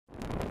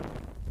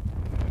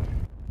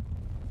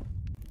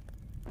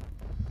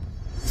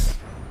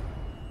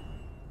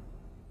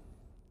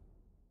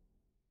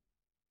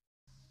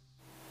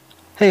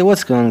Hey,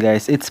 what's going on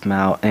guys, it's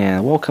Mao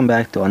and welcome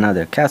back to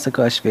another Castle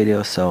Clash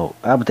video. So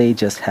update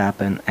just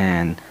happened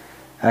and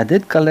I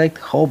did collect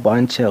a whole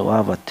bunch of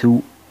Lava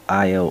 2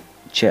 IO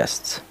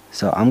chests.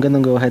 So I'm gonna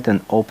go ahead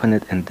and open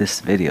it in this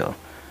video,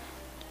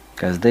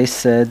 because they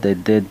said they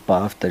did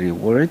buff the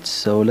rewards,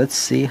 so let's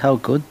see how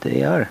good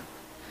they are.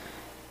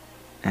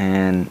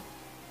 And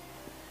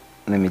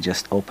let me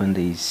just open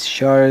these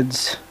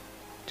shards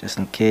just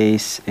in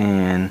case.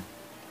 And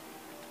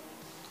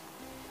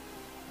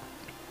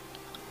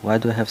why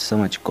do I have so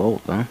much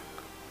gold, huh?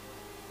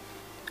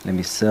 Let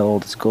me sell all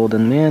this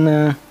golden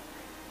mana,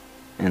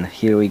 and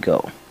here we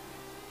go.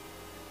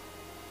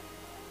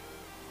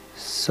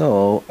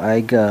 So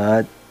I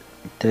got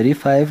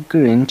 35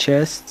 green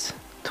chests,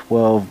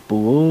 12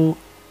 blue,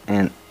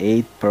 and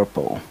 8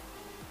 purple.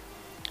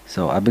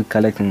 So I've been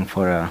collecting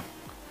for a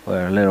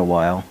little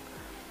while.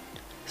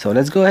 So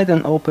let's go ahead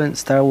and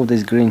start with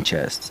these green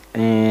chests.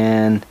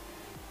 And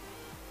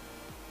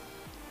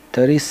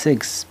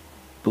 36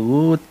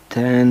 blue,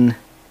 10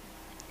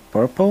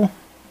 purple,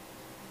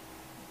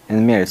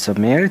 and merit. So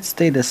merit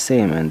stayed the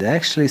same, and they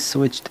actually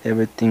switched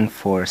everything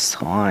for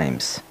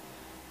slimes.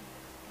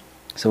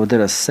 So we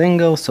did a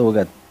single, so we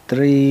got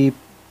 3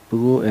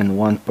 blue and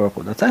 1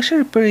 purple. That's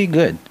actually pretty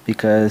good,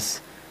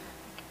 because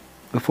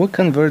if we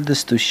convert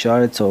this to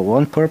shards, so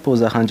 1 purple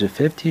is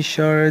 150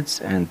 shards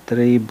and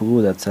 3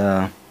 blue, that's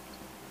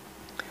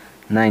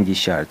 90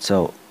 shards,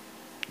 so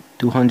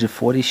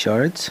 240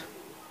 shards.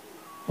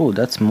 Oh,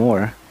 that's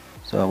more.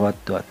 So what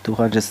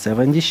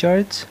 270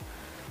 shards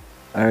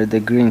are the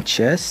green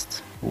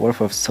chest worth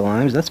of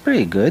slimes. That's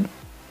pretty good.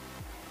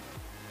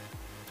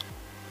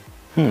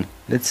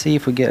 Let's see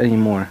if we get any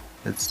more.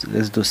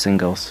 Let's do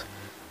singles.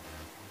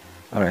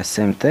 Alright,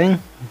 same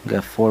thing.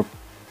 Got 4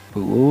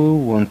 blue,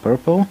 1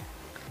 purple.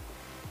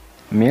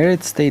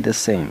 Merit stayed the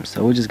same,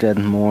 so we just got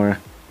more.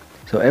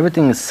 So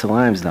everything is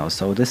slimes now,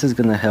 so this is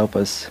gonna help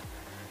us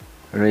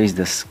raise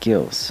the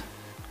skills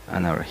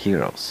on our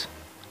heroes.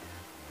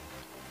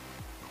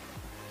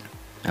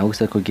 It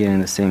looks like we're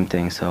getting the same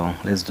thing, so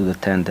let's do the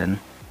 10 then.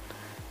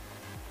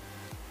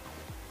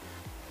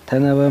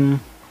 10 of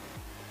them.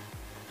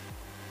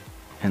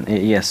 And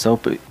yeah, so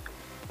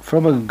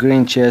from a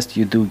green chest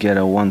you do get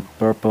a 1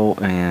 purple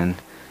and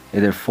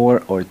either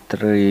 4 or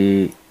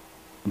 3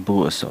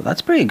 blue, so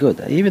that's pretty good,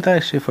 even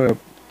actually for a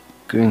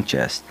green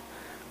chest.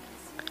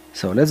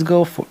 So let's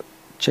go for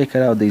check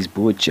out these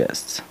blue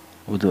chests.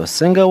 We'll do a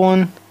single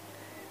one.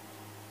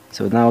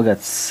 So now we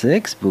got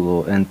 6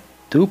 blue and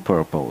 2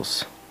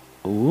 purples.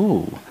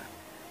 Ooh,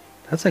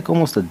 that's like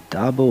almost a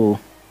double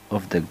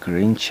of the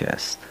green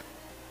chest.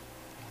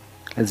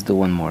 Let's do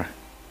one more.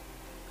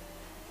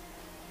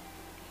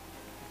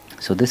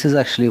 So this is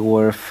actually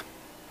worth,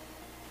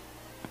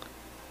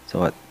 so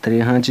what,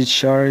 300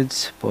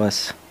 shards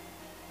plus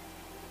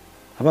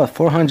about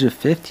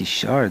 450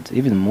 shards,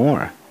 even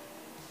more.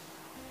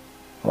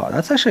 Wow,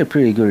 that's actually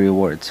pretty good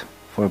rewards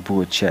for a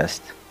blue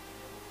chest.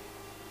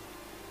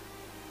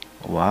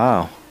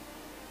 Wow,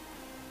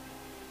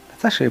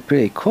 that's actually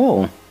pretty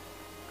cool.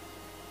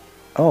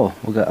 Oh,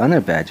 we got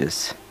honor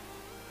badges.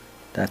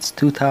 That's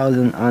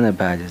 2000 honor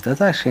badges.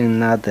 That's actually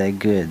not that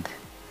good.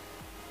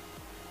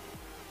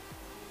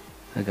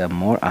 I got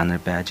more honor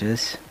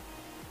badges.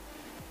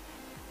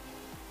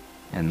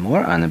 And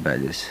more honor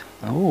badges.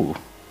 Oh,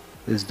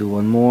 let's do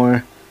one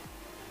more.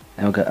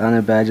 And we got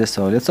honor badges,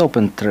 so let's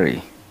open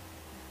 3.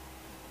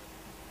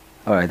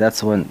 Alright, that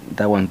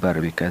one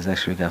better, because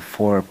actually we got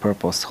 4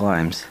 purple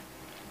slimes.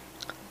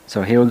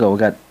 So here we go, we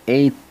got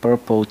 8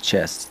 purple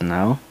chests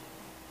now.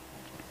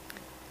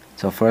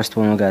 So first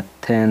one we got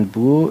 10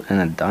 blue and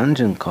a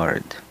dungeon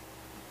card.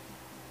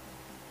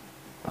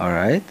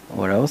 Alright,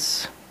 what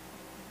else?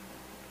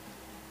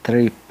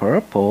 3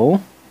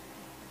 purple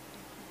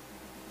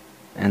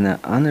and an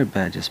honor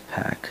badges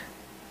pack.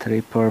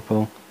 3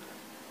 purple.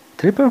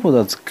 3 purple,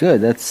 that's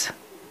good. That's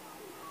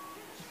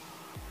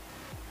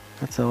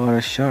a lot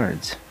of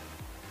shards.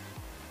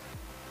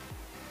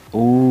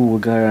 Ooh, we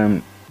got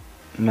a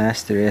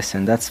Master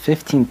Essence. That's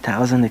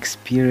 15,000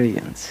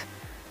 experience.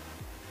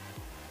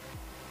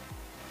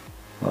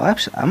 Well,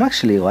 I'm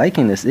actually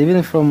liking this,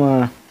 even from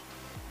well,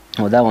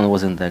 that one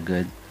wasn't that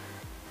good.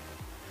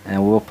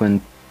 And we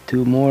opened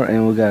 2 more,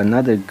 and we got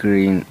another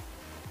green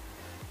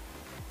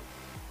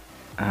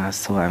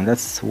slime.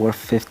 That's worth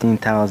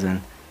 15,000.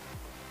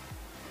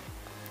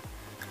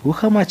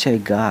 Look how much I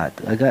got.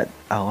 I got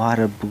a lot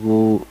of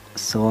blue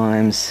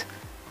slimes.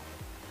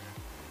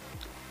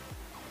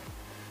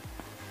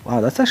 Wow,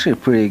 that's actually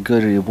pretty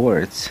good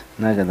rewards,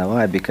 not gonna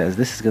lie, because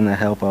this is gonna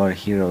help our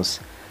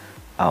heroes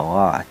a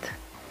lot.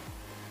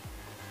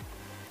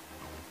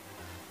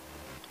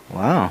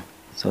 Wow,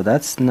 so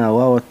that's now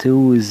Lava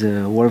 2 is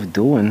worth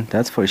doing,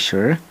 that's for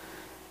sure.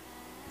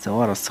 It's a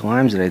lot of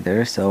slimes right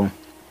there, so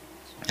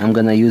I'm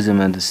gonna use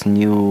him as this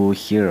new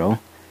hero,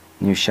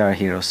 new Shard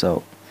hero.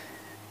 So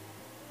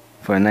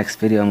for the next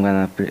video I'm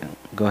gonna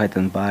go ahead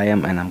and buy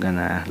him, and I'm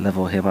gonna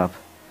level him up.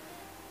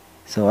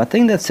 So I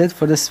think that's it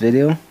for this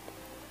video.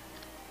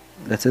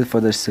 that's it for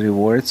this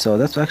reward. So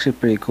that's actually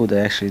pretty cool.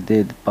 They actually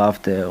did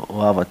buff the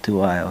lava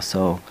 2 aisle.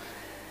 So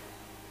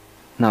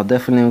now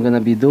definitely I'm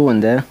gonna be doing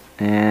that.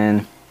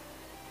 And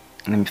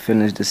let me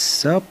finish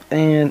this up,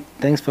 and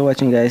thanks for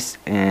watching guys,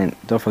 and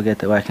don't forget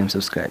to like and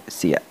subscribe.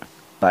 See ya.